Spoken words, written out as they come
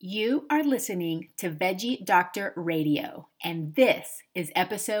You are listening to Veggie Doctor Radio, and this is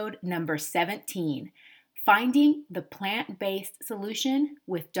episode number 17, Finding the Plant-Based Solution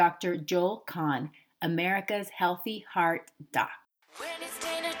with Dr. Joel Kahn, America's Healthy Heart Doc. When it's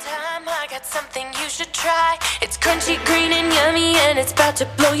dinner time, I got something you should try. It's crunchy, green, and yummy, and it's about to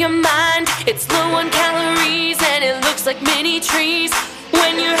blow your mind. It's low on calories, and it looks like mini trees.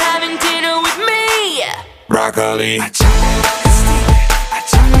 When you're having dinner with me, broccoli.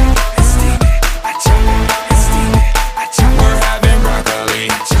 We're having broccoli.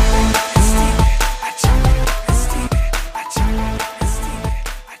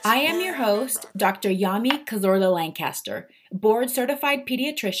 I am your host, Dr. Yami Cazorla Lancaster, board-certified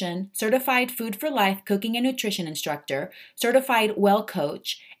pediatrician, certified Food for Life cooking and nutrition instructor, certified well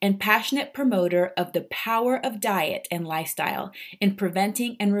coach, and passionate promoter of the power of diet and lifestyle in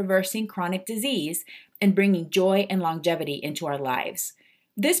preventing and reversing chronic disease and bringing joy and longevity into our lives.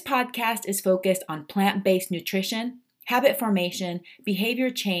 This podcast is focused on plant-based nutrition, habit formation, behavior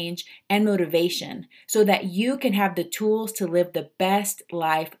change, and motivation so that you can have the tools to live the best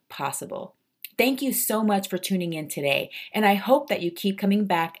life possible. Thank you so much for tuning in today, and I hope that you keep coming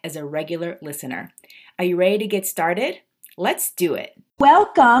back as a regular listener. Are you ready to get started? Let's do it.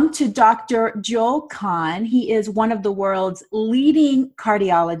 Welcome to Dr. Joel Kahn. He is one of the world's leading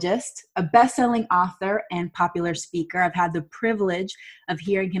cardiologists, a best-selling author, and popular speaker. I've had the privilege of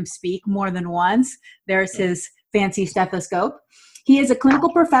hearing him speak more than once. There's his fancy stethoscope. He is a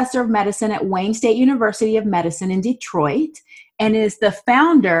clinical professor of medicine at Wayne State University of Medicine in Detroit and is the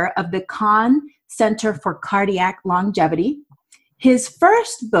founder of the Kahn Center for Cardiac Longevity. His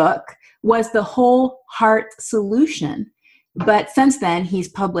first book was The Whole Heart Solution, but since then he's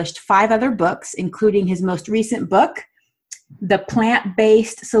published 5 other books, including his most recent book, The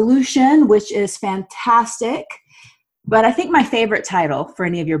Plant-Based Solution, which is fantastic. But I think my favorite title for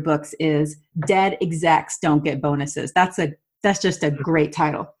any of your books is Dead Execs Don't Get Bonuses. That's just a great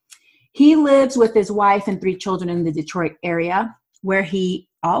title. He lives with his wife and 3 children in the Detroit area, where he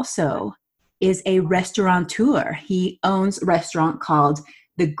also is a restaurateur. He owns a restaurant called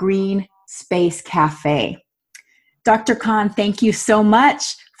the Green Space Cafe. Dr. Kahn, thank you so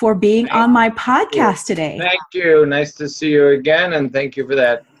much for being on my podcast today. Thank you. Nice to see you again, and thank you for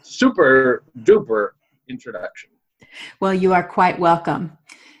that super duper introduction. Well, you are quite welcome.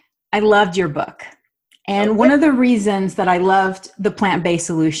 I loved your book. And one of the reasons that I loved the plant-based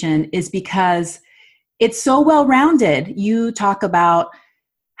solution is because it's so well-rounded. You talk about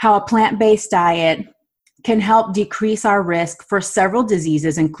how a plant-based diet can help decrease our risk for several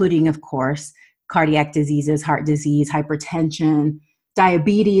diseases, including, of course, cardiac diseases, heart disease, hypertension,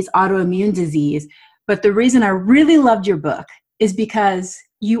 diabetes, autoimmune disease. But the reason I really loved your book is because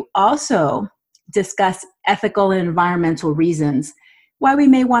you also discuss ethical and environmental reasons why we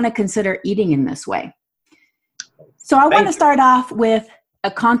may want to consider eating in this way. So I want to start off with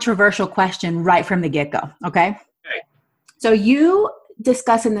a controversial question right from the get-go, okay? So you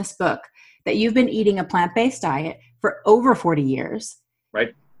discuss in this book that you've been eating a plant-based diet for over 40 years.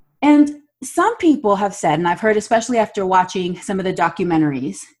 Right. And some people have said, and I've heard especially after watching some of the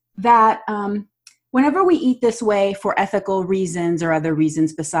documentaries, that whenever we eat this way for ethical reasons or other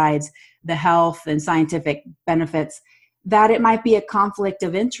reasons besides the health and scientific benefits, that it might be a conflict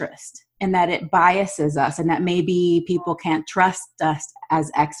of interest and that it biases us and that maybe people can't trust us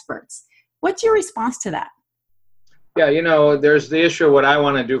as experts. What's your response to that? Yeah, there's the issue of what I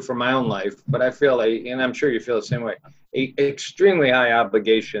want to do for my own life, but I feel, and I'm sure you feel the same way, an extremely high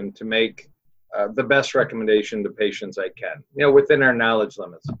obligation to make the best recommendation to patients I can, within our knowledge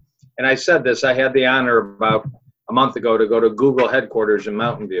limits. And I said this, I had the honor about a month ago to go to Google headquarters in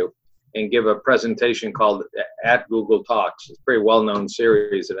Mountain View and give a presentation called At Google Talks. It's a pretty well-known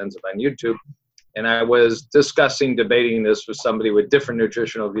series that ends up on YouTube. And I was debating this with somebody with different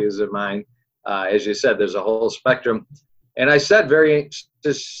nutritional views than mine. As you said, there's a whole spectrum. And I said very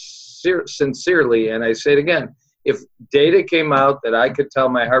sincerely, and I say it again, if data came out that I could tell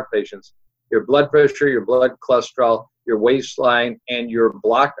my heart patients, your blood pressure, your blood cholesterol, your waistline, and your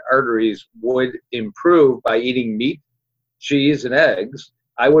blocked arteries would improve by eating meat, cheese, and eggs,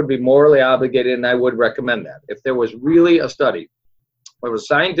 I would be morally obligated and I would recommend that. If there was really a study that was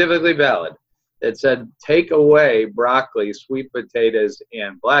scientifically valid that said take away broccoli, sweet potatoes,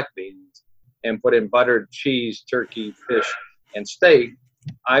 and black beans and put in buttered cheese, turkey, fish, and steak,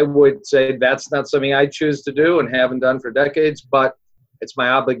 I would say that's not something I choose to do and haven't done for decades, but it's my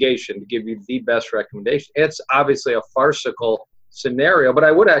obligation to give you the best recommendation. It's obviously a farcical scenario, but I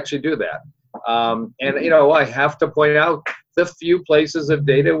would actually do that. I have to point out the few places of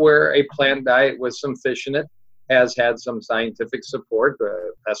data where a plant diet with some fish in it has had some scientific support.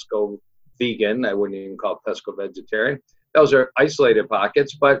 Pesco vegan, I wouldn't even call it pesco vegetarian. Those are isolated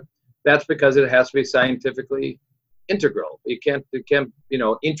pockets, but that's because it has to be scientifically integral. You can't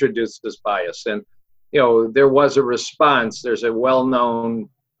introduce this bias. And there was a response. There's a well-known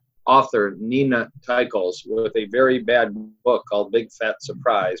author, Nina Teicholz, with a very bad book called Big Fat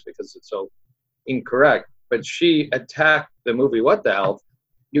Surprise because it's so incorrect. But she attacked the movie What the Health.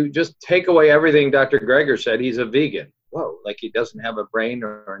 You just take away everything Dr. Greger said. He's a vegan. Whoa, like he doesn't have a brain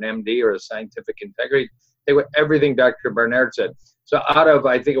or an MD or a scientific integrity. Take away everything Dr. Barnard said. So out of,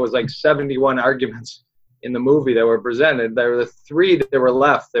 I think it was like 71 arguments in the movie that were presented, there were 3 that were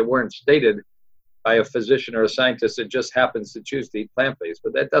left that weren't stated by a physician or a scientist that just happens to choose to eat plant-based.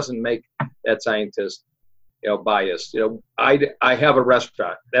 But that doesn't make that scientist, biased. I have a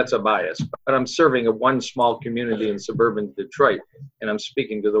restaurant. That's a bias. But I'm serving one small community in suburban Detroit, and I'm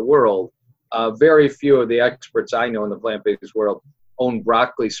speaking to the world. Very few of the experts I know in the plant-based world own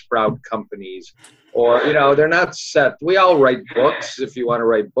broccoli sprout companies, or they're not set. We all write books if you want to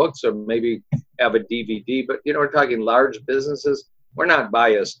write books, or maybe have a DVD. But we're talking large businesses. We're not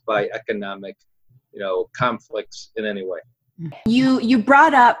biased by economic conflicts in any way. You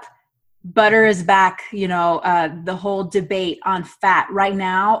brought up butter is back, the whole debate on fat. Right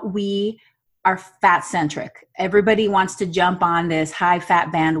now, we are fat centric. Everybody wants to jump on this high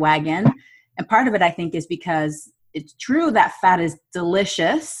fat bandwagon. And part of it, I think, is because it's true that fat is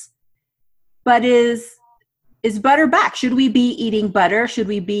delicious, but is butter back? Should we be eating butter? Should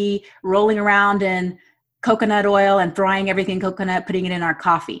we be rolling around in coconut oil and frying everything coconut, putting it in our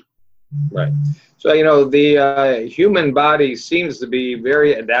coffee? Right. So, the human body seems to be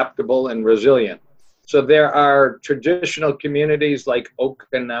very adaptable and resilient. So there are traditional communities like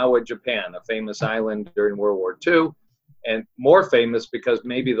Okinawa, Japan, a famous island during World War II, and more famous because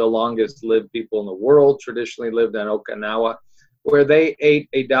maybe the longest lived people in the world traditionally lived on Okinawa, where they ate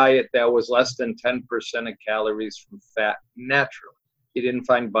a diet that was less than 10% of calories from fat naturally. You didn't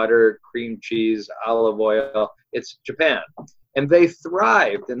find butter, cream cheese, olive oil. It's Japan. And they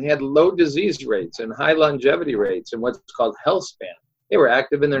thrived and had low disease rates and high longevity rates and what's called health span. They were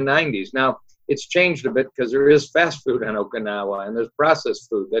active in their 90s. Now, it's changed a bit because there is fast food on Okinawa and there's processed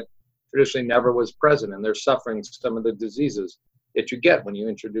food that traditionally never was present, and they're suffering some of the diseases that you get when you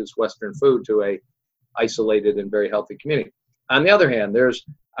introduce Western food to a isolated and very healthy community. On the other hand, there's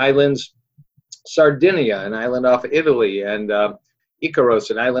islands, Sardinia, an island off Italy, and Icaros,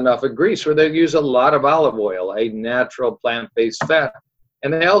 an island off of Greece, where they use a lot of olive oil, a natural plant-based fat,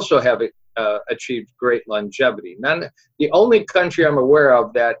 and they also have achieved great longevity. The only country I'm aware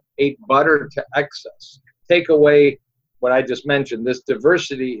of that ate butter to excess, take away what I just mentioned, this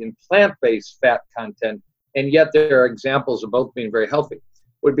diversity in plant-based fat content, and yet there are examples of both being very healthy,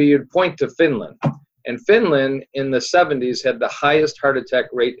 would be you'd point to Finland. And Finland in the 70s had the highest heart attack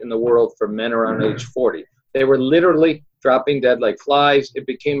rate in the world for men around age 40. They were literally dropping dead like flies. It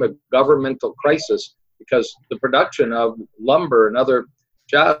became a governmental crisis because the production of lumber and other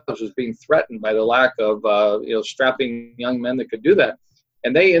jobs was being threatened by the lack of strapping young men that could do that.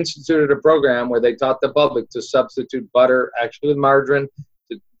 And they instituted a program where they taught the public to substitute butter, actually with margarine,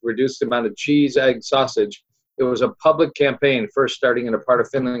 to reduce the amount of cheese, egg, sausage. It was a public campaign, first starting in a part of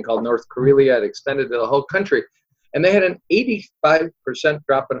Finland called North Karelia. It extended to the whole country. And they had an 85%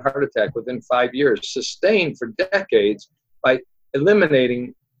 drop in heart attack within 5 years, sustained for decades by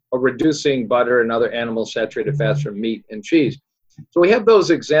eliminating or reducing butter and other animal saturated fats from meat and cheese. So we have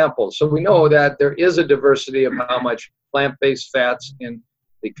those examples. So we know that there is a diversity of how much plant-based fats in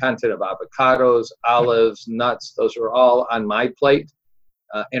the content of avocados, olives, nuts. Those are all on my plate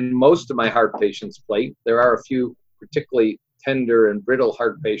and most of my heart patients' plate. There are a few particularly tender and brittle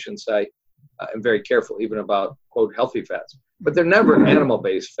heart patients I am very careful even about, quote, healthy fats. But they're never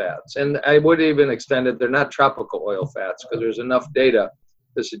animal-based fats. And I would even extend it, they're not tropical oil fats because there's enough data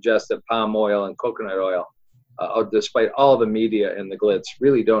to suggest that palm oil and coconut oil, despite all the media and the glitz,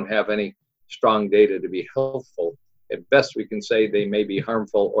 really don't have any strong data to be helpful. At best, we can say they may be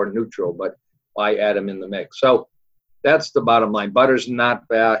harmful or neutral, but why add them in the mix? So that's the bottom line. Butter's not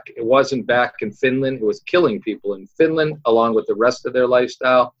back. It wasn't back in Finland. It was killing people in Finland, along with the rest of their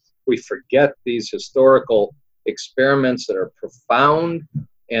lifestyle. We forget these historical experiments that are profound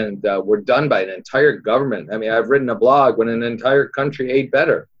and were done by an entire government. I mean, I've written a blog when an entire country ate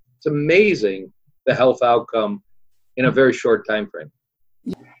better. It's amazing the health outcome in a very short time frame.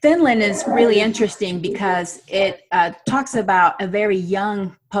 Finland is really interesting because it talks about a very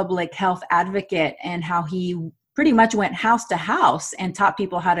young public health advocate and how he pretty much went house to house and taught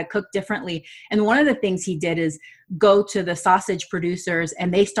people how to cook differently. And one of the things he did is go to the sausage producers,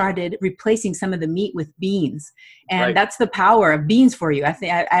 and they started replacing some of the meat with beans. And Right. that's the power of beans for you. I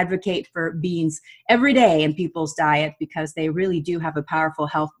think I advocate for beans every day in people's diet because they really do have a powerful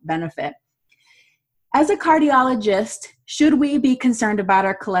health benefit. As a cardiologist, should we be concerned about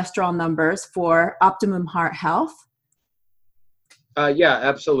our cholesterol numbers for optimum heart health? Yeah,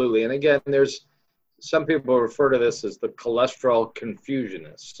 absolutely. And again, there's some people refer to this as the cholesterol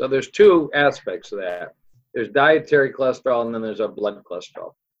confusionist. So there's two aspects of that. There's dietary cholesterol, and then there's our blood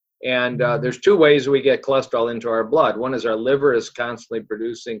cholesterol. And there's two ways we get cholesterol into our blood. One is our liver is constantly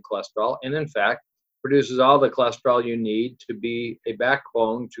producing cholesterol, and in fact, produces all the cholesterol you need to be a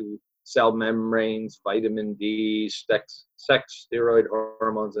backbone to cell membranes, vitamin D, sex steroid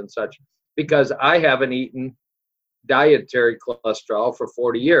hormones, and such. Because I haven't eaten dietary cholesterol for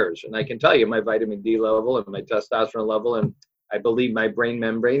 40 years. And I can tell you my vitamin D level and my testosterone level, and I believe my brain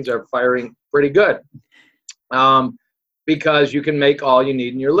membranes are firing pretty good. Because you can make all you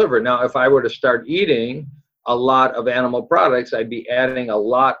need in your liver. Now, if I were to start eating a lot of animal products, I'd be adding a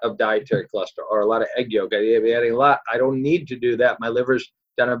lot of dietary cholesterol or a lot of egg yolk. I'd be adding a lot. I don't need to do that. My liver's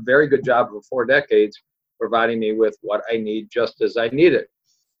done a very good job for 4 decades providing me with what I need just as I need it.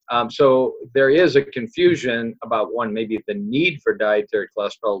 So there is a confusion about, one, maybe the need for dietary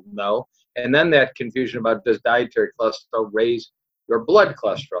cholesterol, no. And then that confusion about, does dietary cholesterol raise your blood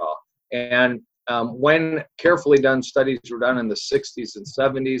cholesterol? And when carefully done studies were done in the 60s and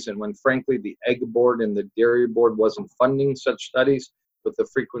 70s, and when frankly the egg board and the dairy board wasn't funding such studies with the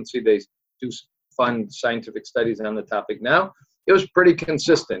frequency they do fund scientific studies on the topic now, it was pretty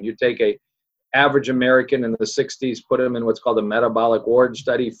consistent. You take a average American in the 60s, put them in what's called a metabolic ward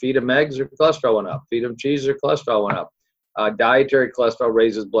study, feed them eggs, their cholesterol went up. Feed them cheese, their cholesterol went up. Dietary cholesterol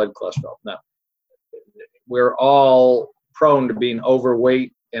raises blood cholesterol. Now, we're all prone to being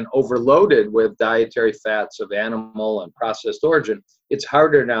overweight and overloaded with dietary fats of animal and processed origin. It's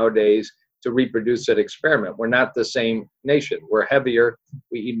harder nowadays to reproduce that experiment. We're not the same nation. We're heavier.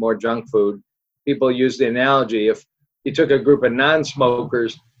 We eat more junk food. People use the analogy, if you took a group of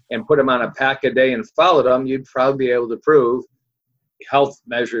non-smokers and put them on a pack a day and followed them, you'd probably be able to prove health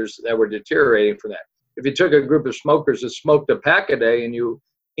measures that were deteriorating from that. If you took a group of smokers that smoked a pack a day and you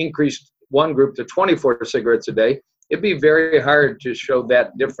increased one group to 24 cigarettes a day, it'd be very hard to show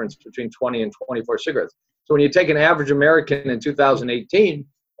that difference between 20 and 24 cigarettes. So when you take an average American in 2018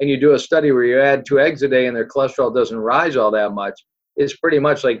 and you do a study where you add 2 eggs a day and their cholesterol doesn't rise all that much, it's pretty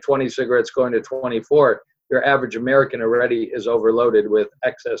much like 20 cigarettes going to 24. Your average American already is overloaded with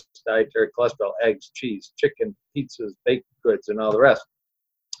excess dietary cholesterol, eggs, cheese, chicken, pizzas, baked goods, and all the rest.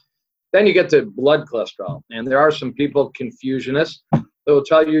 Then you get to blood cholesterol. And there are some people, confusionists, that will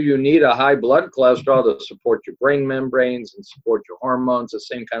tell you you need a high blood cholesterol to support your brain membranes and support your hormones, the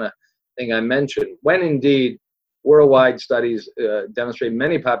same kind of thing I mentioned. When indeed, worldwide studies demonstrate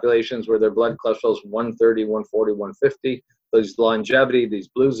many populations where their blood cholesterol is 130, 140, 150. There's longevity, these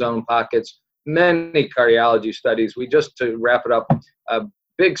blue zone pockets. Many cardiology studies. We just, to wrap it up, a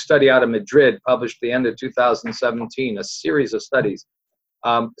big study out of Madrid published at the end of 2017, a series of studies.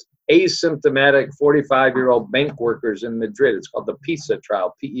 Asymptomatic 45-year-old bank workers in Madrid. It's called the PISA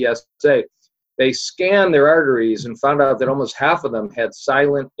trial, P-E-S-A. They scanned their arteries and found out that almost half of them had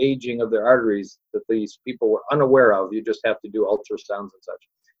silent aging of their arteries that these people were unaware of. You just have to do ultrasounds and such.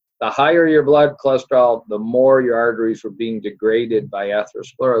 The higher your blood cholesterol, the more your arteries were being degraded by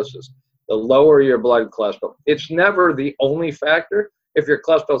atherosclerosis. The lower your blood cholesterol. It's never the only factor. If your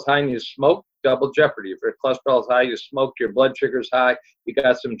cholesterol is high and you smoke, double jeopardy. If your cholesterol is high, you smoke, your blood sugar is high, you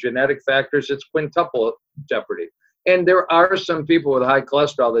got some genetic factors, it's quintuple jeopardy. And there are some people with high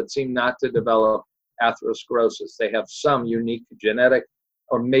cholesterol that seem not to develop atherosclerosis. They have some unique genetic,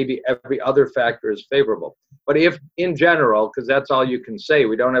 or maybe every other factor is favorable. But if in general, because that's all you can say,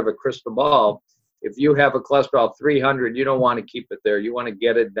 we don't have a crystal ball, if you have a cholesterol 300, you don't want to keep it there. You want to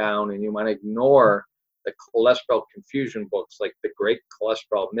get it down, and you want to ignore the cholesterol confusion books, like the Great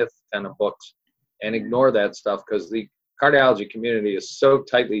Cholesterol Myth kind of books, and ignore that stuff, because the cardiology community is so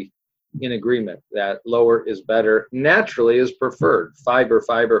tightly in agreement that lower is better. Naturally is preferred. Fiber,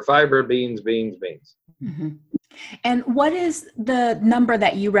 fiber, fiber, beans, beans, beans. Mm-hmm. And what is the number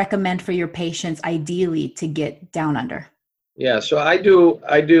that you recommend for your patients ideally to get down under? Yeah, so I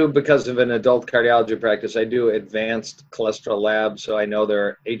do because of an adult cardiology practice, I do advanced cholesterol labs. So I know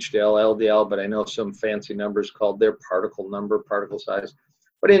their HDL, LDL, but I know some fancy numbers called their particle number, particle size.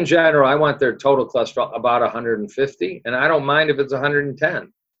 But in general, I want their total cholesterol about 150, and I don't mind if it's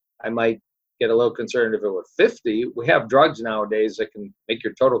 110. I might get a little concerned if it were 50. We have drugs nowadays that can make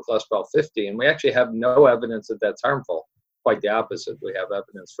your total cholesterol 50, and we actually have no evidence that that's harmful. Quite the opposite. We have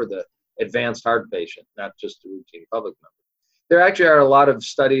evidence for the advanced heart patient, not just the routine public member. There actually are a lot of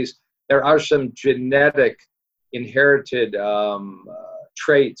studies. There are some genetic inherited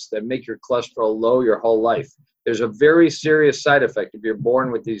traits that make your cholesterol low your whole life. There's a very serious side effect if you're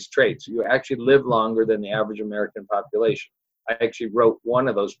born with these traits. You actually live longer than the average American population. I actually wrote one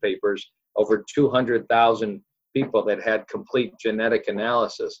of those papers over 200,000 people that had complete genetic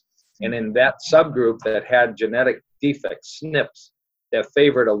analysis. And in that subgroup that had genetic defects, SNPs, that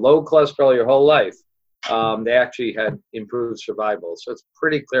favored a low cholesterol your whole life, they actually had improved survival. So it's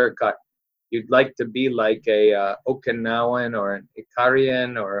pretty clear cut. You'd like to be like a Okinawan or an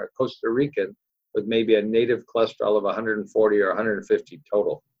Icarian or a Costa Rican with maybe a native cholesterol of 140 or 150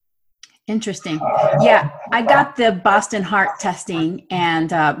 total. Interesting. Yeah, I got the Boston Heart testing,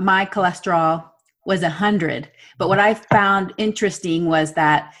 and my cholesterol was 100. But what I found interesting was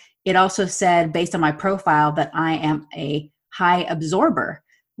that it also said, based on my profile, that I am a high absorber,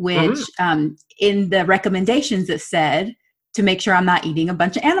 which in the recommendations it said to make sure I'm not eating a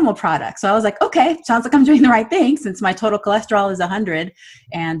bunch of animal products. So I was like, okay, sounds like I'm doing the right thing since my total cholesterol is 100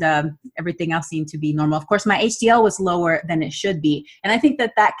 and everything else seemed to be normal. Of course, my HDL was lower than it should be. And I think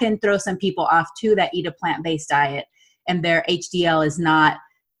that that can throw some people off too that eat a plant-based diet and their HDL is not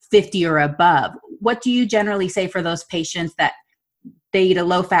 50 or above. What do you generally say for those patients that they eat a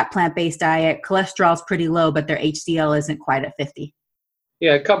low-fat plant-based diet, cholesterol is pretty low, but their HDL isn't quite at 50?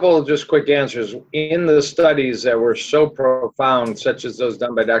 Yeah, a couple of just quick answers. In the studies that were so profound, such as those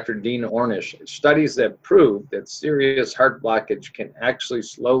done by Dr. Dean Ornish, studies that prove that serious heart blockage can actually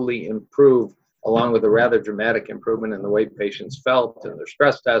slowly improve, along with a rather dramatic improvement in the way patients felt and their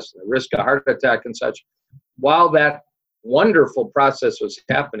stress tests and the risk of heart attack and such. While that wonderful process was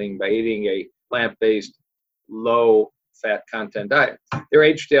happening by eating a plant-based, low-fat content diet, their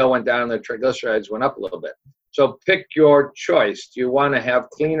HDL went down and their triglycerides went up a little bit. So pick your choice. Do you want to have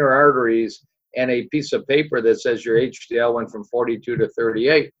cleaner arteries and a piece of paper that says your HDL went from 42 to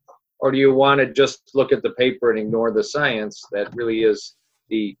 38? Or do you want to just look at the paper and ignore the science that really is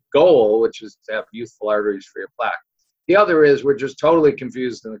the goal, which is to have youthful arteries for your plaque? The other is we're just totally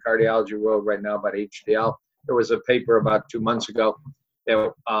confused in the cardiology world right now about HDL. There was a paper about 2 months ago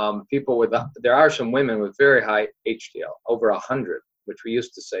that people with, there are some women with very high HDL, over 100. Which we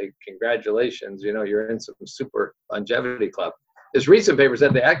used to say, congratulations, you know, you're in some super longevity club. This recent paper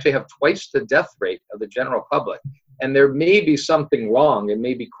said they actually have twice the death rate of the general public. And there may be something wrong. It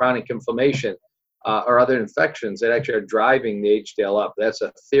may be chronic inflammation or other infections that actually are driving the HDL up. That's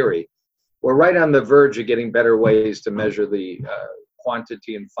a theory. We're right on the verge of getting better ways to measure the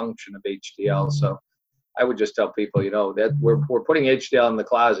quantity and function of HDL. So I would just tell people, you know, that we're putting HDL in the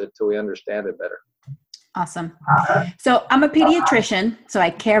closet till we understand it better. Awesome. So I'm a pediatrician, so I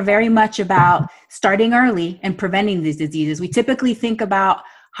care very much about starting early and preventing these diseases. We typically think about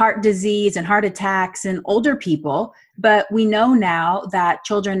heart disease and heart attacks in older people, but we know now that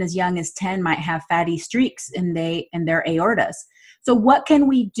children as young as 10 might have fatty streaks in their aortas. So what can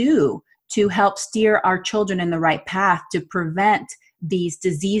we do to help steer our children in the right path to prevent these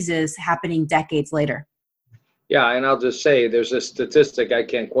diseases happening decades later? Yeah, and I'll just say there's a statistic, I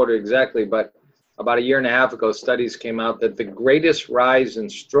can't quote it exactly, but about a year and a half ago, studies came out that the greatest rise in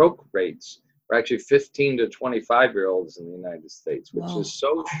stroke rates were actually 15 to 25-year-olds in the United States, which is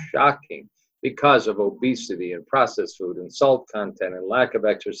so shocking because of obesity and processed food and salt content and lack of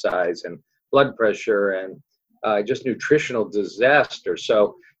exercise and blood pressure and just nutritional disaster.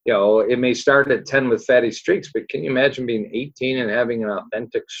 So, you know, it may start at 10 with fatty streaks, but can you imagine being 18 and having an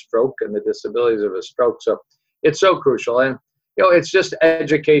authentic stroke and the disabilities of a stroke? So it's so crucial. And you know, it's just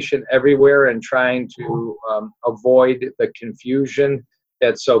education everywhere and trying to avoid the confusion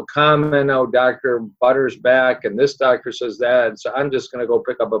that's so common. Oh, Dr. Butter's back and this doctor says that. And so I'm just going to go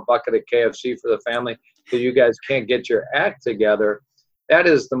pick up a bucket of KFC for the family so you guys can't get your act together. That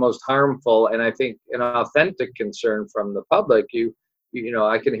is the most harmful. And I think an authentic concern from the public, you know,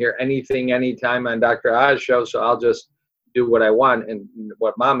 I can hear anything, anytime on Dr. Oz show, so I'll just do what I want and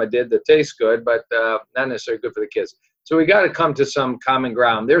what mama did that tastes good, but not necessarily good for the kids. So we got to come to some common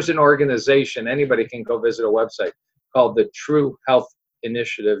ground. There's an organization, anybody can go visit a website called the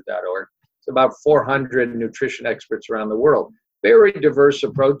TrueHealthInitiative.org. It's about 400 nutrition experts around the world. Very diverse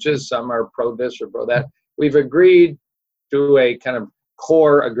approaches. Some are pro this or pro that. We've agreed to a kind of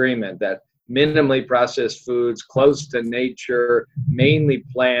core agreement that minimally processed foods, close to nature, mainly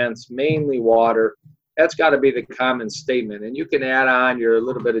plants, mainly water. That's got to be the common statement. And you can add on your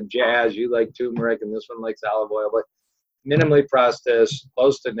little bit of jazz. You like turmeric and this one likes olive oil. But minimally processed,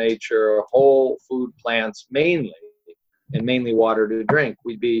 close to nature, whole food plants mainly, and mainly water to drink,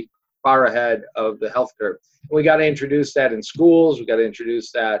 we'd be far ahead of the health curve. And we got to introduce that in schools. We got to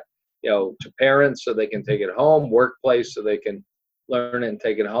introduce that, to parents so they can take it home, workplace so they can learn it and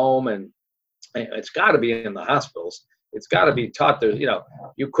take it home, and it's got to be in the hospitals. It's got to be taught. There,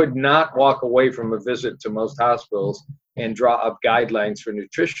 you could not walk away from a visit to most hospitals and draw up guidelines for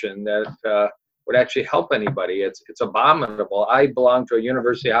nutrition that would actually help anybody. It's abominable. I belong to a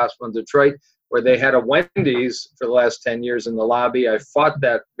university hospital in Detroit where they had a Wendy's for the last 10 years in the lobby. I fought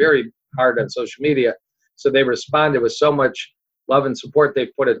that very hard on social media. So they responded with so much love and support. They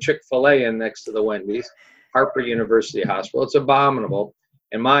put a Chick-fil-A in next to the Wendy's, Harper University Hospital. It's abominable.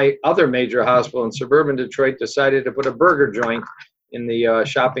 And my other major hospital in suburban Detroit decided to put a burger joint in the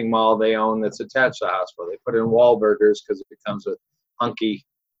shopping mall they own that's attached to the hospital. They put in Wahlburgers because it becomes a hunky,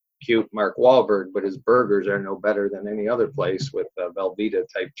 cute Mark Wahlberg, but his burgers are no better than any other place with Velveeta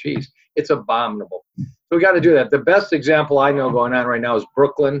type cheese. It's abominable. So we got to do that. The best example I know going on right now is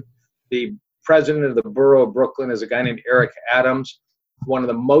Brooklyn. The president of the borough of Brooklyn is a guy named Eric Adams, one of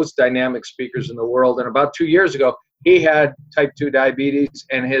the most dynamic speakers in the world. And about 2 years ago, he had type 2 diabetes,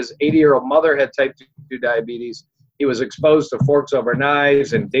 and his 80-year-old mother had type 2 diabetes. He was exposed to Forks Over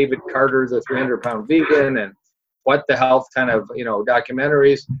Knives and David Carter, the 300-pound vegan, and What the Health kind of,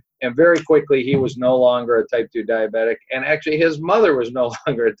 documentaries. And very quickly, he was no longer a type 2 diabetic. And actually, his mother was no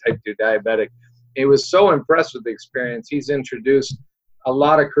longer a type 2 diabetic. He was so impressed with the experience. He's introduced a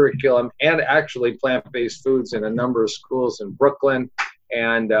lot of curriculum and actually plant-based foods in a number of schools in Brooklyn.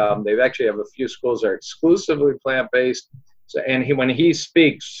 And they actually have a few schools that are exclusively plant-based. So, and when he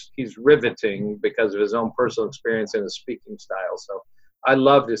speaks, he's riveting because of his own personal experience and his speaking style. So I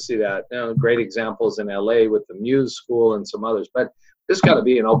love to see that. Great examples in LA with the Muse School and some others. But this got to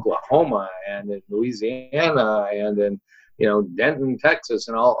be in Oklahoma and in Louisiana and in, Denton, Texas,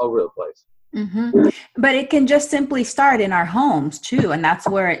 and all over the place. Mm-hmm. But it can just simply start in our homes too. And that's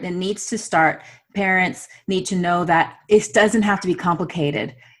where it needs to start. Parents need to know that it doesn't have to be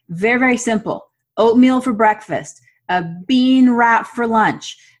complicated. Very, very simple. Oatmeal for breakfast, a bean wrap for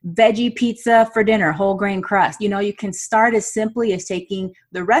lunch, veggie pizza for dinner, whole grain crust. You can start as simply as taking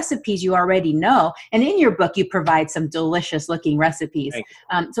the recipes you already know. And in your book, you provide some delicious looking recipes.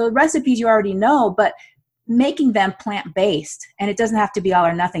 So recipes you already know, but making them plant-based. And it doesn't have to be all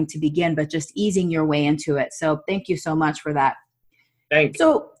or nothing to begin, but just easing your way into it. So thank you so much for that. Thank you.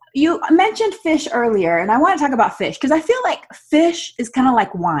 So you mentioned fish earlier, and I want to talk about fish because I feel like fish is kind of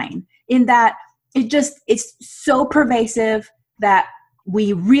like wine in that it's so pervasive that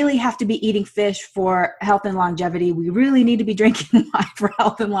we really have to be eating fish for health and longevity. We really need to be drinking wine for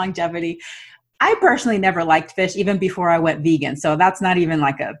health and longevity. I personally never liked fish even before I went vegan. So that's not even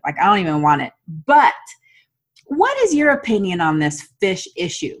I don't even want it. But what is your opinion on this fish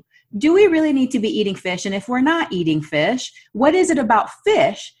issue? Do we really need to be eating fish? And if we're not eating fish, what is it about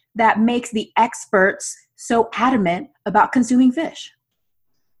fish that makes the experts so adamant about consuming fish?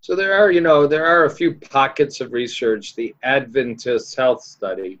 So there are a few pockets of research. The Adventist Health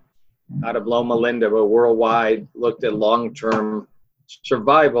Study out of Loma Linda, but worldwide, looked at long-term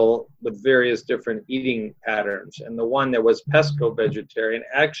survival with various different eating patterns. And the one that was pesco-vegetarian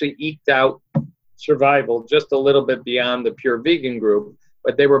actually eked out survival just a little bit beyond the pure vegan group,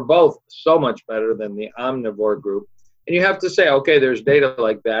 but they were both so much better than the omnivore group. And you have to say, okay, there's data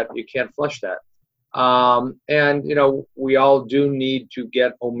like that. You can't flush that. And, we all do need to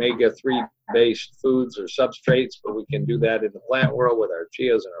get omega-3 based foods or substrates, but we can do that in the plant world with our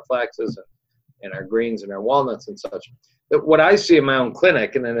chias and our flaxes and our greens and our walnuts and such. But what I see in my own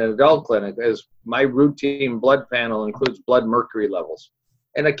clinic and in an adult clinic is my routine blood panel includes blood mercury levels.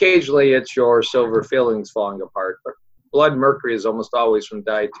 And occasionally it's your silver fillings falling apart, but blood mercury is almost always from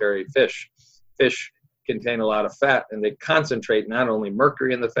dietary fish. Fish contain a lot of fat, and they concentrate not only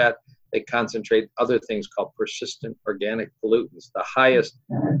mercury in the fat, they concentrate other things called persistent organic pollutants, the highest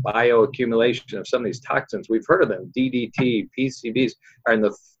bioaccumulation of some of these toxins. We've heard of them, DDT, PCBs, are in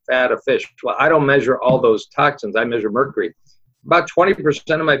the fat of fish. Well, I don't measure all those toxins. I measure mercury. About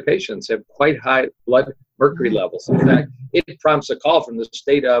 20% of my patients have quite high blood mercury levels. In fact, it prompts a call from the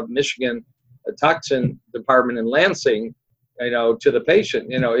state of Michigan toxin department in Lansing, to the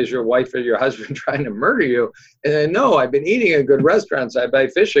patient, is your wife or your husband trying to murder you? And no, I've been eating at good restaurants. I buy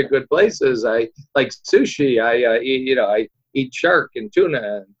fish at good places. I like sushi. I eat shark and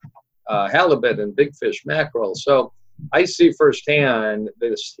tuna and halibut and big fish, mackerel. So I see firsthand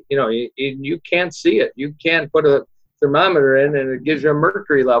this, you can't see it. You can't put a thermometer in and it gives you a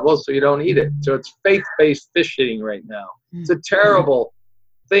mercury level, so you don't eat it. So it's faith-based fish eating right now. It's a terrible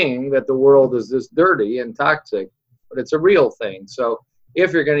thing that the world is this dirty and toxic. but it's a real thing. So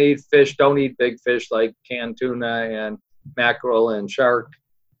if you're going to eat fish, don't eat big fish like canned tuna and mackerel and shark.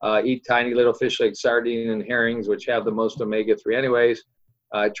 Eat tiny little fish like sardine and herrings, which have the most omega-3 anyways.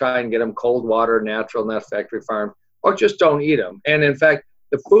 Try and get them cold water, natural, not factory farm, or just don't eat them. And in fact,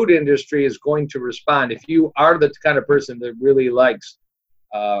 the food industry is going to respond. If you are the kind of person that really likes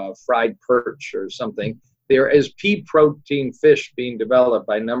fried perch or something, there is pea protein fish being developed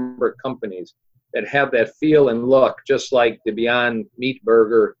by a number of companies that have that feel and look, just like the Beyond Meat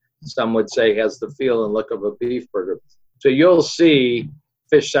burger, some would say, has the feel and look of a beef burger. So you'll see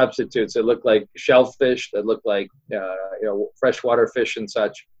fish substitutes that look like shellfish, that look like freshwater fish and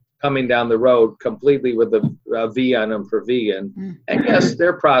such, coming down the road completely with a V on them for vegan. And yes,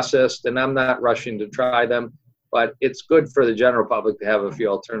 they're processed, and I'm not rushing to try them, but it's good for the general public to have a few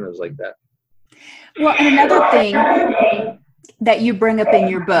alternatives like that. Well, and another thing that you bring up in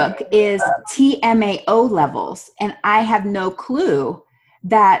your book is TMAO levels. And I have no clue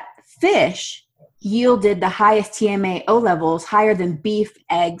that fish yielded the highest TMAO levels, higher than beef,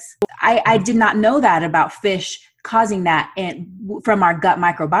 eggs. I did not know that about fish causing that from our gut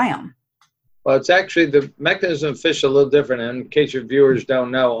microbiome. Well, it's actually the mechanism of fish a little different. And in case your viewers don't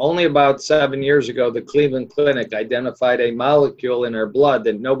know, only about 7 years ago, the Cleveland Clinic identified a molecule in our blood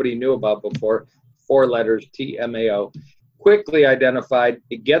that nobody knew about before, 4 letters, TMAO. Quickly identified,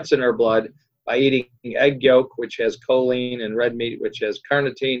 it gets in our blood by eating egg yolk, which has choline, and red meat, which has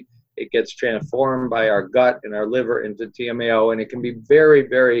carnitine. It gets transformed by our gut and our liver into TMAO, and it can be very,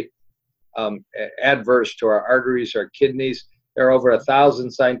 very adverse to our arteries, our kidneys. There are over 1,000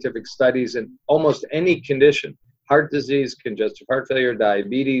 scientific studies in almost any condition: heart disease, congestive heart failure,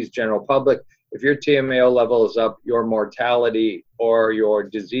 diabetes, general public. If your TMAO level is up, your mortality or your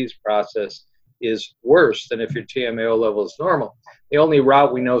disease process is worse than if your TMAO level is normal. The only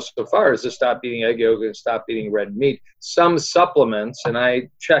route we know so far is to stop eating egg yolk and stop eating red meat. Some supplements, and I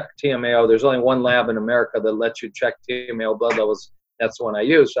check TMAO, there's only one lab in America that lets you check TMAO blood levels. That's the one I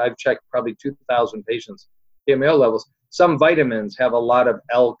use. So I've checked probably 2,000 patients' TMAO levels. Some vitamins have a lot of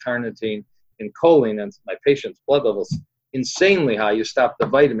L-carnitine and choline, and my patients' blood levels insanely high. You stop the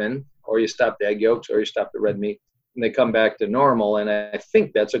vitamin, or you stop the egg yolks, or you stop the red meat, and they come back to normal, and I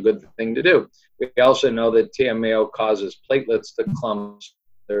think that's a good thing to do. We also know that TMAO causes platelets to clump.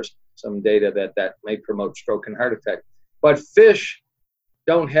 There's some data that may promote stroke and heart attack. But fish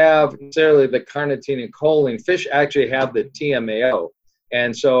don't have necessarily the carnitine and choline. Fish actually have the TMAO.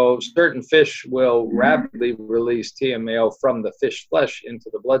 And so certain fish will rapidly release TMAO from the fish flesh into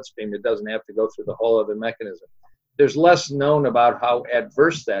the bloodstream. It doesn't have to go through the whole other mechanism. There's less known about how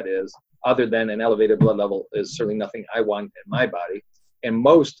adverse that is, other than an elevated blood level is certainly nothing I want in my body. And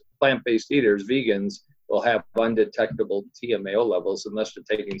most plant-based eaters, vegans, will have undetectable TMAO levels unless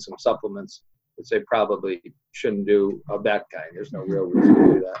they're taking some supplements, which they probably shouldn't do of that kind. There's no real reason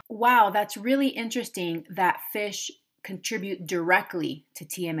to do that. Wow, that's really interesting that fish contribute directly to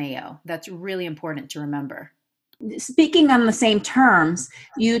TMAO. That's really important to remember. Speaking on the same terms,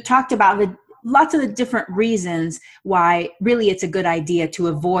 you talked about lots of the different reasons why really it's a good idea to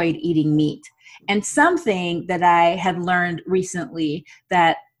avoid eating meat. And something that I had learned recently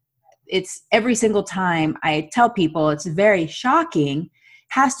that it's every single time I tell people, it's very shocking,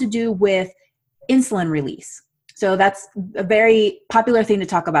 has to do with insulin release. So that's a very popular thing to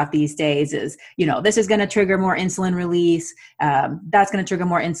talk about these days is, this is going to trigger more insulin release. That's going to trigger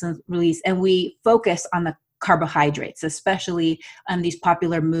more insulin release. And we focus on the carbohydrates, especially on these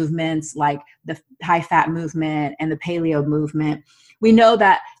popular movements like the high fat movement and the paleo movement. We know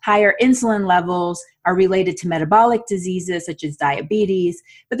that higher insulin levels are related to metabolic diseases such as diabetes,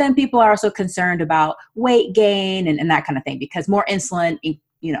 but then people are also concerned about weight gain and that kind of thing, because more insulin,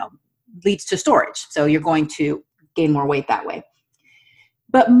 leads to storage. So you're going to gain more weight that way.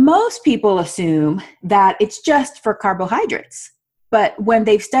 But most people assume that it's just for carbohydrates. But when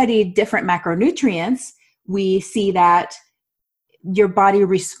they've studied different macronutrients, we see that your body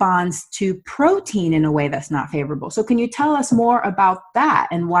responds to protein in a way that's not favorable. So can you tell us more about that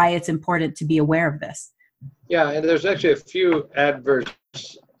and why it's important to be aware of this? Yeah, and there's actually a few adverse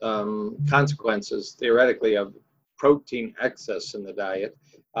consequences, theoretically, of protein excess in the diet.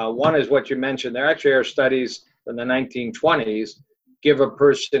 One is what you mentioned. There actually are studies from the 1920s, give a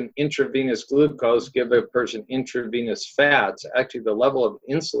person intravenous glucose, give a person intravenous fats. Actually, the level of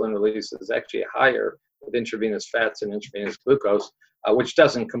insulin release is actually higher with intravenous fats and intravenous glucose, which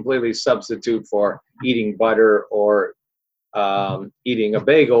doesn't completely substitute for eating butter or eating a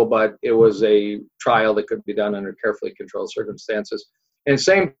bagel, but it was a trial that could be done under carefully controlled circumstances. And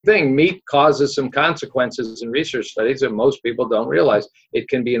same thing, meat causes some consequences in research studies that most people don't realize. It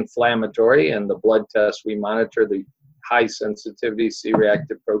can be inflammatory, and the blood tests we monitor, the high sensitivity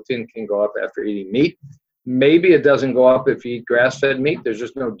C-reactive protein can go up after eating meat. Maybe it doesn't go up if you eat grass-fed meat. There's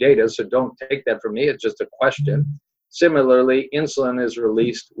just no data, so don't take that from me. It's just a question. Similarly, insulin is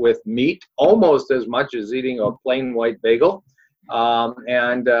released with meat almost as much as eating a plain white bagel.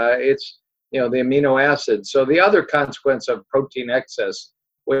 It's, the amino acids. So the other consequence of protein excess,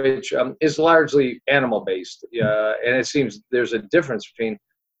 which is largely animal-based, and it seems there's a difference between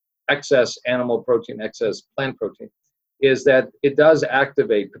excess animal protein, excess plant protein, is that it does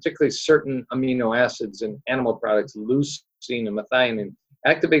activate, particularly certain amino acids in animal products, leucine and methionine,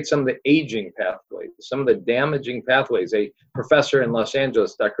 activate some of the aging pathways, some of the damaging pathways. A professor in Los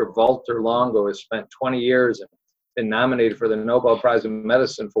Angeles, Dr. Walter Longo, has spent 20 years and been nominated for the Nobel Prize in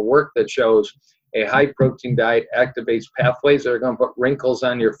Medicine for work that shows a high-protein diet activates pathways that are going to put wrinkles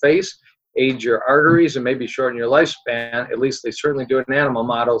on your face, age your arteries, and maybe shorten your lifespan. At least they certainly do it in animal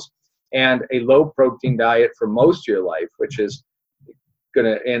models. And a low-protein diet for most of your life, which is going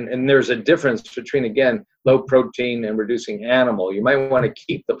to, and there's a difference between, again, low protein and reducing animal. You might want to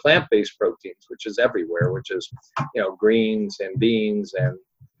keep the plant-based proteins, which is everywhere, which is, greens and beans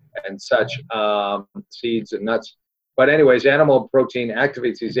and such, seeds and nuts. But anyways, animal protein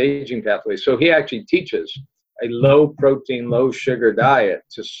activates these aging pathways. So he actually teaches a low-protein, low-sugar diet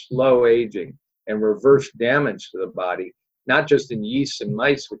to slow aging and reverse damage to the body, not just in yeast and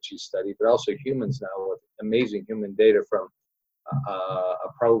mice, which he studied, but also humans now with amazing human data from a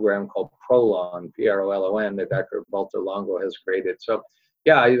program called Prolon, Prolon, that Dr. Walter Longo has created. So,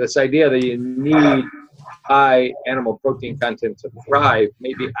 yeah, this idea that you need high animal protein content to thrive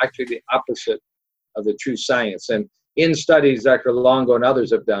may be actually the opposite of the true science. And in studies Dr. Longo and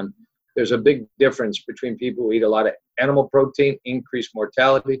others have done, there's a big difference between people who eat a lot of animal protein, increased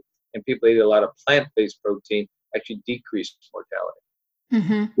mortality, and people who eat a lot of plant-based protein, actually decreased mortality.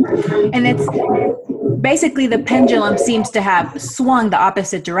 Mm-hmm. And it's basically the pendulum seems to have swung the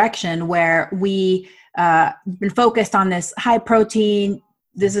opposite direction, where we been focused on this high protein.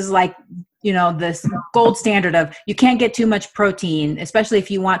 This is like, this gold standard of you can't get too much protein, especially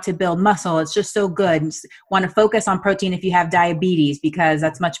if you want to build muscle. It's just so good. You want to focus on protein if you have diabetes, because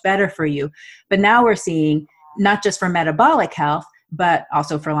that's much better for you. But now we're seeing, not just for metabolic health, but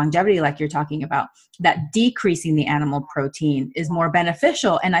also for longevity, like you're talking about, that decreasing the animal protein is more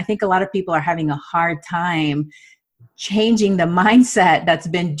beneficial. And I think a lot of people are having a hard time changing the mindset that's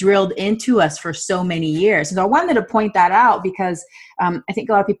been drilled into us for so many years. So I wanted to point that out, because I think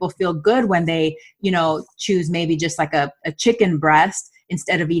a lot of people feel good when they, choose maybe just like a chicken breast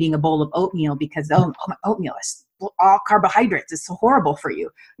instead of eating a bowl of oatmeal, because, my oatmeal is all carbohydrates. It's so horrible for you,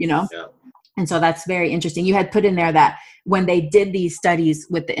 Yeah. And so that's very interesting. You had put in there that when they did these studies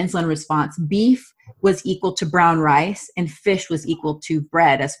with the insulin response, beef was equal to brown rice and fish was equal to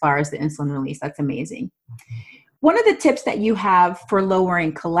bread as far as the insulin release. That's amazing. One of the tips that you have for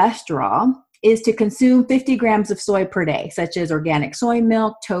lowering cholesterol is to consume 50 grams of soy per day, such as organic soy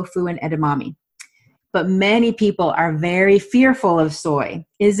milk, tofu, and edamame. But many people are very fearful of soy.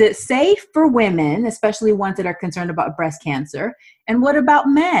 Is it safe for women, especially ones that are concerned about breast cancer? And what about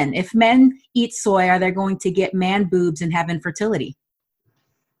men? If men eat soy, are they going to get man boobs and have infertility?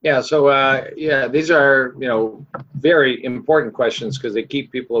 Yeah, so these are, very important questions, because they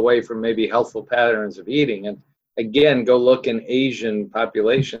keep people away from maybe healthful patterns of eating. And again, go look in Asian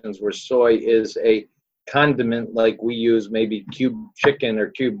populations where soy is a condiment, like we use maybe cubed chicken or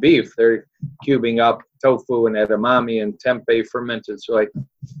cubed beef. They're cubing up tofu and edamame and tempeh fermented soy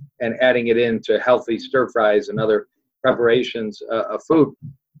and adding it into healthy stir fries and other preparations of food.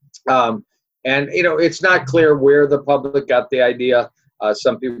 It's not clear where the public got the idea.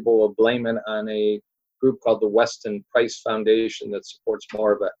 Some people will blame it on a group called the Weston Price Foundation that supports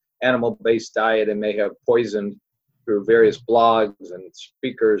more of an animal-based diet and may have poisoned, through various blogs and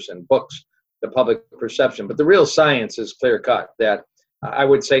speakers and books, the public perception. But the real science is clear-cut, that I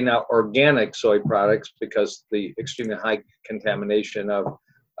would say now organic soy products, because the extremely high contamination of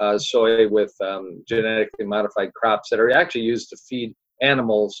soy with genetically modified crops that are actually used to feed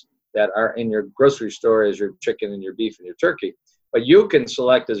animals that are in your grocery store as your chicken and your beef and your turkey. But you can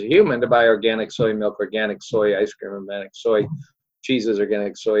select as a human to buy organic soy milk, organic soy ice cream, organic soy cheeses,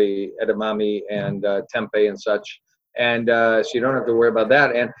 organic soy edamame and tempeh and such. And so you don't have to worry about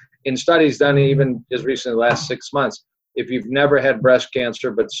that. And in studies done even as recently the last 6 months, if you've never had breast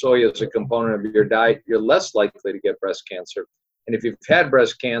cancer, but soy is a component of your diet, you're less likely to get breast cancer. And if you've had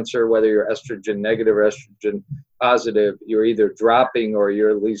breast cancer, whether you're estrogen negative or estrogen positive, you're either dropping or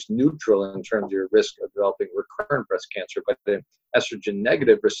you're at least neutral in terms of your risk of developing recurrent breast cancer. But in estrogen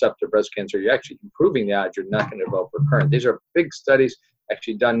negative receptor breast cancer, you're actually improving the odds you're not going to develop recurrent. These are big studies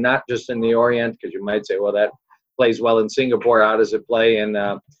actually done not just in the Orient, because you might say, well, that plays well in Singapore. How does it play in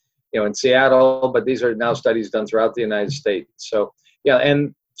in Seattle? But these are now studies done throughout the United States. So yeah,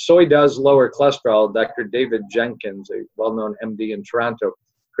 and soy does lower cholesterol. Dr. David Jenkins, a well-known MD in Toronto,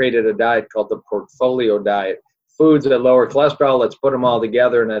 created a diet called the portfolio diet. Foods that lower cholesterol, let's put them all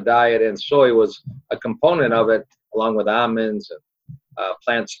together in a diet, and soy was a component of it, along with almonds and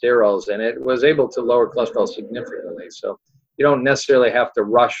plant sterols, and it was able to lower cholesterol significantly. So you don't necessarily have to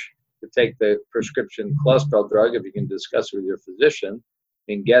rush to take the prescription cholesterol drug if you can discuss it with your physician.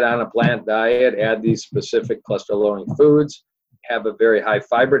 You can get on a plant diet, add these specific cholesterol-lowering foods, have a very high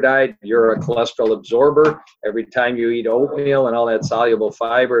fiber diet. You're a cholesterol absorber. Every time you eat oatmeal, and all that soluble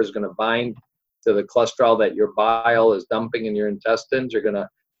fiber is going to bind to the cholesterol that your bile is dumping in your intestines. You're going to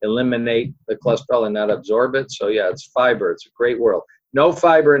eliminate the cholesterol and not absorb it. So yeah, it's fiber. It's a great world. No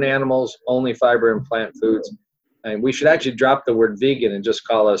fiber in animals, only fiber in plant foods. And we should actually drop the word vegan and just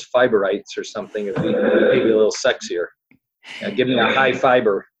call us fiberites or something. It'd be maybe a little sexier. Give me a high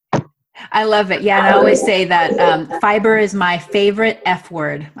fiber. I love it. Yeah, and I always say that fiber is my favorite F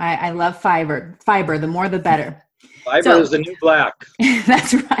word. I love fiber. Fiber, the more the better. Fiber is the new black.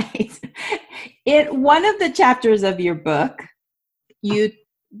 That's right. In one of the chapters of your book, you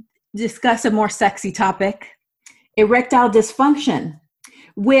discuss a more sexy topic, erectile dysfunction,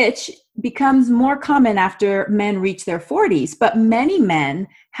 which becomes more common after men reach their 40s. But many men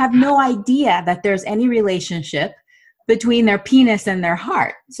have no idea that there's any relationship between their penis and their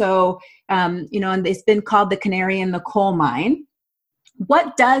heart. So, and it's been called the canary in the coal mine.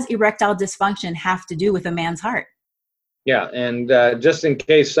 What does erectile dysfunction have to do with a man's heart? Yeah, and just in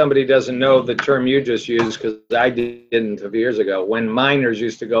case somebody doesn't know the term you just used, because I didn't a few years ago, when miners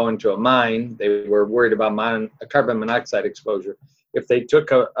used to go into a mine, they were worried about carbon monoxide exposure. If they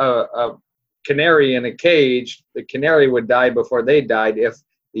took a canary in a cage, the canary would die before they died if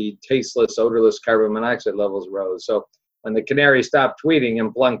the tasteless, odorless carbon monoxide levels rose. So when the canary stopped tweeting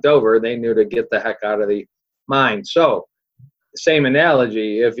and plunked over, they knew to get the heck out of the mine. So same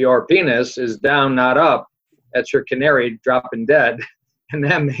analogy, if your penis is down, not up, that's your canary dropping dead. And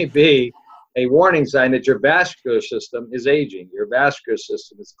that may be a warning sign that your vascular system is aging. Your vascular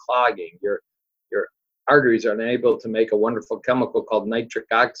system is clogging. Your arteries are unable to make a wonderful chemical called nitric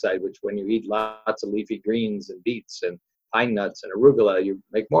oxide, which when you eat lots of leafy greens and beets and pine nuts and arugula, you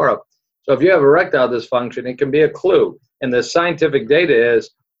make more of. So if you have erectile dysfunction, it can be a clue. And the scientific data is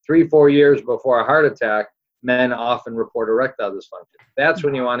 3-4 years before a heart attack, men often report erectile dysfunction. That's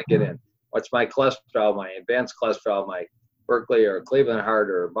when you want to get in. What's my cholesterol, my advanced cholesterol, my Berkeley or Cleveland heart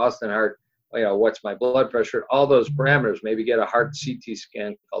or Boston heart, what's my blood pressure, all those parameters. Maybe get a heart CT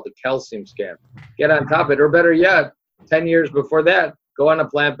scan called a calcium scan. Get on top of it, or better yet, 10 years before that, go on a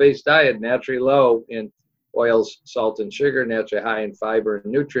plant-based diet, naturally low in oils, salt, and sugar, naturally high in fiber and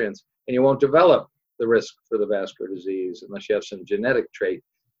nutrients, and you won't develop the risk for the vascular disease unless you have some genetic trait.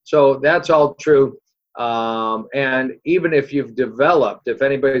 So that's all true. And even if you've developed, if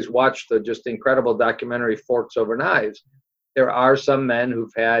anybody's watched the just incredible documentary Forks Over Knives, there are some men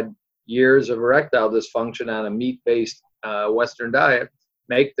who've had years of erectile dysfunction on a meat-based Western diet,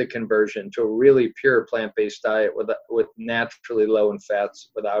 make the conversion to a really pure plant-based diet with naturally low in fats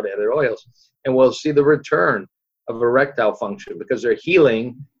without added oils. And we'll see the return of erectile function because they're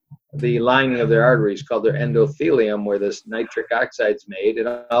healing the lining of their arteries called their endothelium, where this nitric oxide is made, and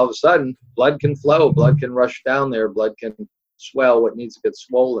all of a sudden blood can flow, blood can rush down there, blood can swell what needs to get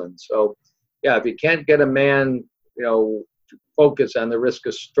swollen. So yeah, if you can't get a man to focus on the risk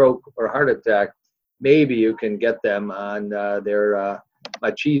of stroke or heart attack, maybe you can get them on their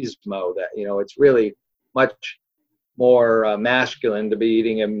machismo, that it's really much more masculine to be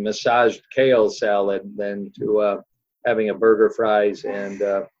eating a massaged kale salad than to having a burger, fries, and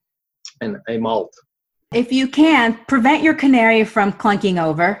a malt. If you can, prevent your canary from clunking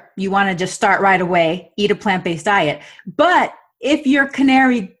over. You want to just start right away, eat a plant-based diet. But if your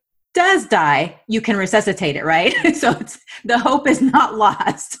canary does die, you can resuscitate it, right? So the hope is not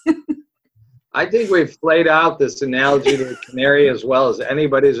lost. I think we've played out this analogy to the canary as well as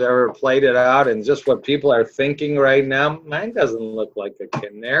anybody's ever played it out, and just what people are thinking right now. Mine doesn't look like a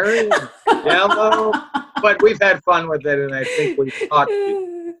canary, yellow, but we've had fun with it, and I think we've taught people.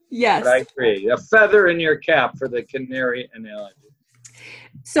 Yes. But I agree. A feather in your cap for the canary analogy.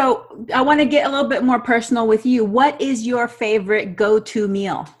 So I want to get a little bit more personal with you. What is your favorite go-to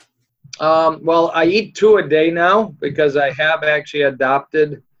meal? Well, I eat 2 a day now because I have actually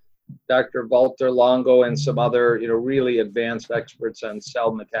adopted Dr. Walter Longo and some other, really advanced experts on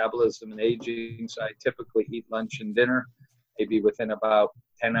cell metabolism and aging. So I typically eat lunch and dinner, maybe within about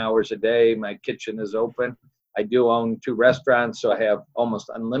 10 hours a day. My kitchen is open. I do own 2 restaurants, so I have almost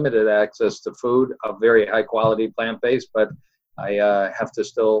unlimited access to food of very high quality plant-based, but I have to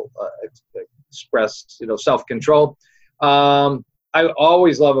still express, self-control. I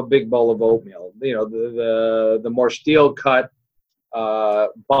always love a big bowl of oatmeal. The more steel cut,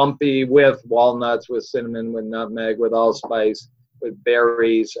 bumpy with walnuts, with cinnamon, with nutmeg, with allspice, with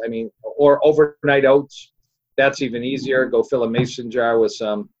berries. I mean, or overnight oats. That's even easier. Go fill a mason jar with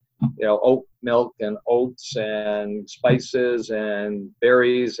some, oat milk and oats and spices and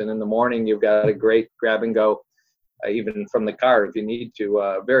berries, and in the morning you've got a great grab and go, even from the car if you need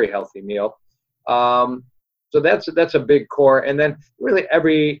to. Very healthy meal. So that's a big core, and then really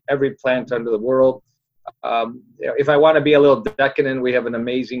every plant under the world. If I want to be a little decadent, we have an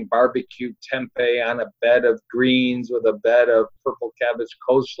amazing barbecue tempeh on a bed of greens with a bed of purple cabbage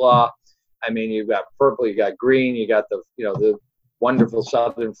coleslaw. I mean, you've got purple, you got green, you got the wonderful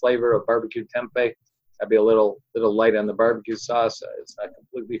southern flavor of barbecue tempeh. I'd be a little light on the barbecue sauce. It's not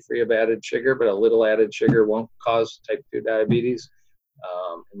completely free of added sugar, but a little added sugar won't cause type 2 diabetes,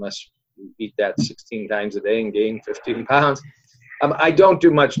 unless you eat that 16 times a day and gain 15 pounds. I don't do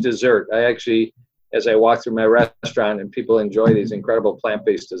much dessert. I actually, as I walk through my restaurant and people enjoy these incredible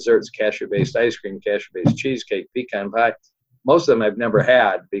plant-based desserts, cashew-based ice cream, cashew-based cheesecake, pecan pie, most of them I've never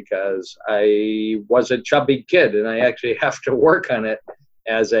had because I was a chubby kid and I actually have to work on it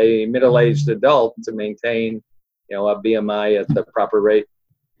as a middle-aged adult to maintain, a BMI at the proper rate.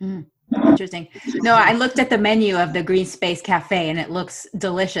 Interesting. No, I looked at the menu of the Green Space Cafe and it looks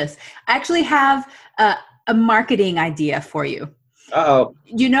delicious. I actually have a marketing idea for you. Uh-oh.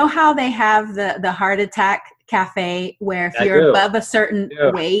 You know how they have the heart attack cafe where if you're above a certain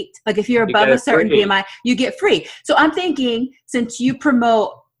weight, like if you're above a certain BMI, you get free. So I'm thinking, since you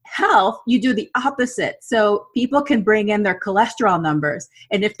promote health, you do the opposite. So people can bring in their cholesterol numbers.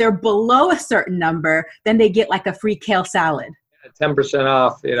 And if they're below a certain number, then they get like a free kale salad. 10%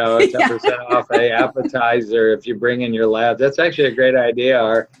 off, 10% off a appetizer if you bring in your labs. That's actually a great idea.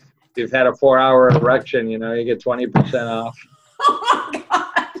 Or if you've had a 4-hour erection, you get 20% off. Oh my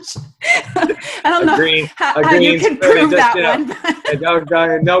gosh. I don't know how you can prove that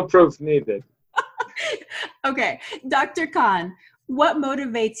one. No proof needed. Okay. Dr. Kahn, what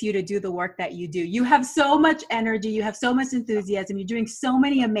motivates you to do the work that you do? You have so much energy. You have so much enthusiasm. You're doing so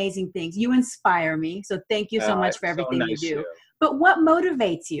many amazing things. You inspire me. So thank you so much for everything you do. But what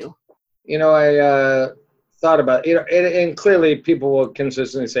motivates you? I thought about and clearly people will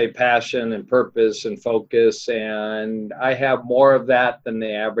consistently say passion and purpose and focus, and I have more of that than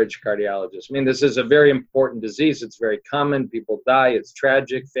the average cardiologist. I mean, this is a very important disease. It's very common. People die. It's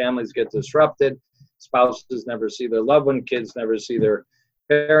tragic. Families get disrupted. Spouses never see their loved one. Kids never see their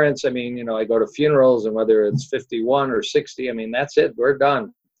parents. I mean, I go to funerals, and whether it's 51 or 60, I mean, that's it. We're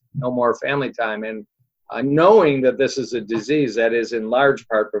done. No more family time. And knowing that this is a disease that is in large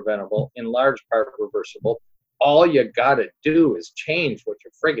part preventable, in large part reversible, all you got to do is change what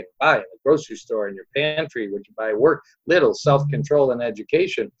you're friggin' buy in the grocery store, in your pantry, what you buy at work, little self-control and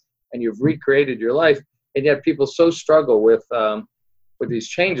education, and you've recreated your life. And yet people so struggle with these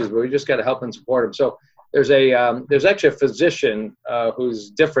changes, but we just got to help and support them. So there's actually a physician who's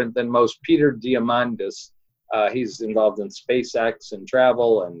different than most, Peter Diamandis. He's involved in SpaceX and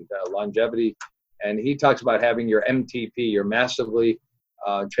travel and longevity. And he talks about having your MTP, your massively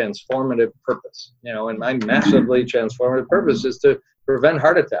transformative purpose. And my massively transformative purpose is to prevent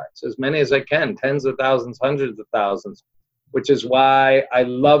heart attacks, as many as I can, tens of thousands, hundreds of thousands, which is why I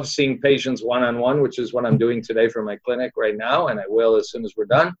love seeing patients one-on-one, which is what I'm doing today for my clinic right now, and I will as soon as we're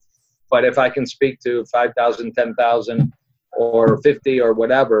done. But if I can speak to 5,000, 10,000, or 50 or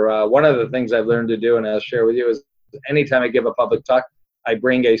whatever, one of the things I've learned to do, and I'll share with you, is anytime I give a public talk, I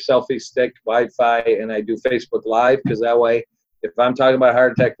bring a selfie stick, Wi-Fi, and I do Facebook Live, because that way, if I'm talking about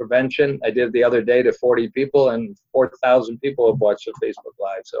heart attack prevention, I did the other day to 40 people, and 4,000 people have watched the Facebook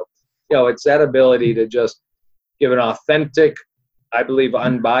Live. So, it's that ability to just give an authentic, I believe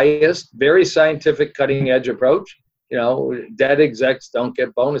unbiased, very scientific, cutting-edge approach. Dead execs don't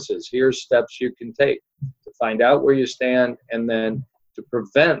get bonuses. Here's steps you can take to find out where you stand and then to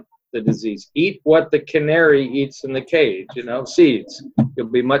prevent the disease. Eat what the canary eats in the cage, seeds. You'll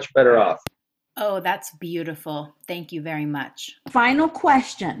be much better off. Oh, that's beautiful. Thank you very much. Final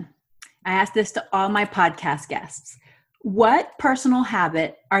question. I ask this to all my podcast guests. What personal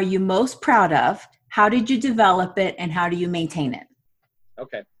habit are you most proud of? How did you develop it, and how do you maintain it?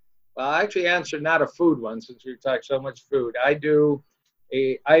 Okay. Well, I actually answered not a food one, since we've talked so much food.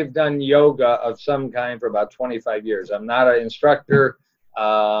 I've done yoga of some kind for about 25 years. I'm not an instructor.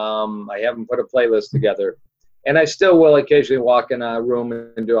 I haven't put a playlist together. And I still will occasionally walk in a room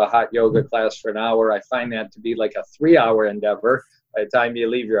and do a hot yoga class for an hour. I find that to be like a 3-hour endeavor. By the time you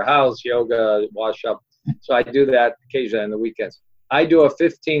leave your house, yoga, wash up. So I do that occasionally on the weekends. I do a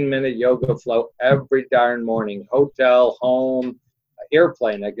 15-minute yoga flow every darn morning. Hotel, home,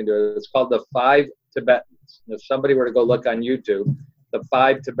 airplane, I can do it. It's called the 5 Tibetans. If somebody were to go look on YouTube, the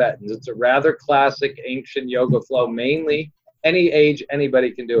 5 Tibetans. It's a rather classic ancient yoga flow, mainly any age,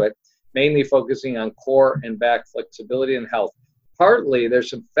 anybody can do it, mainly focusing on core and back flexibility and health. Partly, there's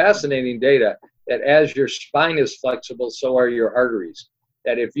some fascinating data that as your spine is flexible, so are your arteries.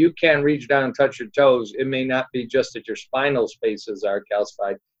 That if you can reach down and touch your toes, it may not be just that your spinal spaces are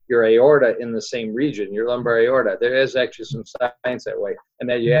calcified, your aorta in the same region, your lumbar aorta. There is actually some science that way, and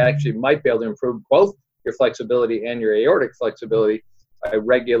that you actually might be able to improve both your flexibility and your aortic flexibility by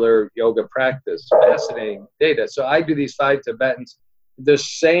regular yoga practice. Fascinating data. So I do these 5 Tibetans, the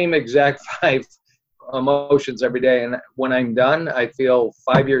same exact 5 motions every day, and when I'm done, I feel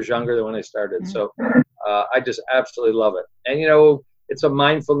 5 years younger than when I started. So I just absolutely love it. And you know, it's a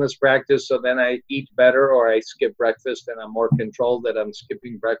mindfulness practice, so then I eat better, or I skip breakfast and I'm more controlled that I'm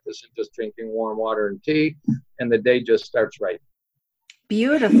skipping breakfast and just drinking warm water and tea, and the day just starts right.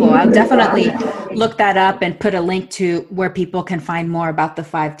 Beautiful. I'll definitely look that up and put a link to where people can find more about the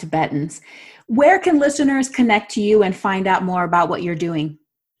 5 Tibetans. Where can listeners connect to you and find out more about what you're doing?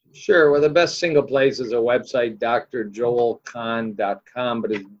 Sure. Well, the best single place is a website, drjoelkahn.com,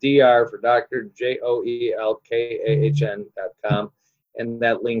 but it's DR for Dr. JOELKAHN.com. And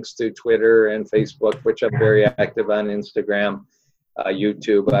that links to Twitter and Facebook, which I'm very active on, Instagram,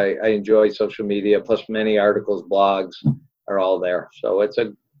 YouTube. I enjoy social media, plus many articles, blogs are all there. So it's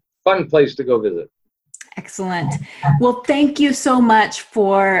a fun place to go visit. Excellent. Well, thank you so much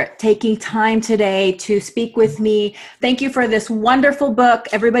for taking time today to speak with me. Thank you for this wonderful book.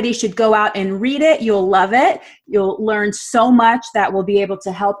 Everybody should go out and read it. You'll love it. You'll learn so much that will be able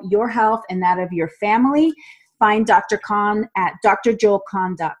to help your health and that of your family. Find Dr. Kahn at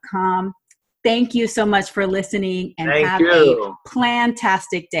drjoelkahn.com. Thank you so much for listening, and have a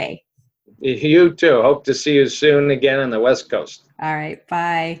plantastic day. You too. Hope to see you soon again on the West Coast. All right.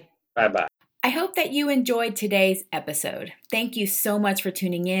 Bye. Bye-bye. I hope that you enjoyed today's episode. Thank you so much for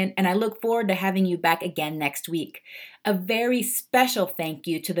tuning in, and I look forward to having you back again next week. A very special thank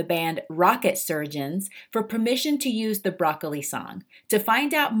you to the band Rocket Surgeons for permission to use the Broccoli song. To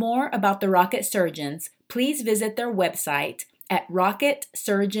find out more about the Rocket Surgeons, please visit their website at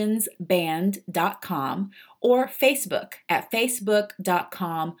rocketsurgeonsband.com or Facebook at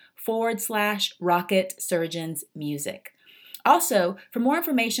facebook.com/Rocket Surgeons Music. Also, for more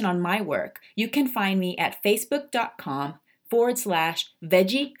information on my work, you can find me at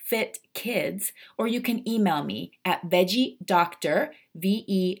facebook.com/Veggie Fit Kids, or you can email me at VeggieDoctor,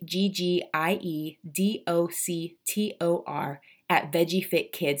 VeggieDoctor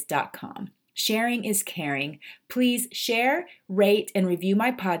 @VeggieFitKids.com. Sharing is caring. Please share, rate, and review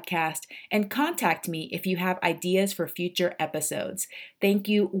my podcast, and contact me if you have ideas for future episodes. Thank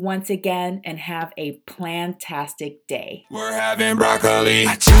you once again, and have a plantastic day. We're having broccoli.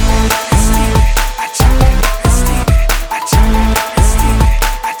 We're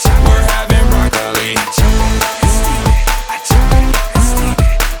having broccoli.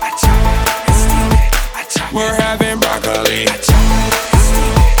 We're having broccoli.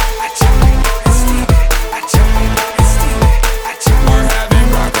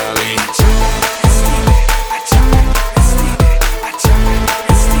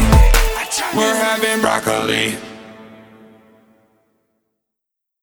 We're having broccoli.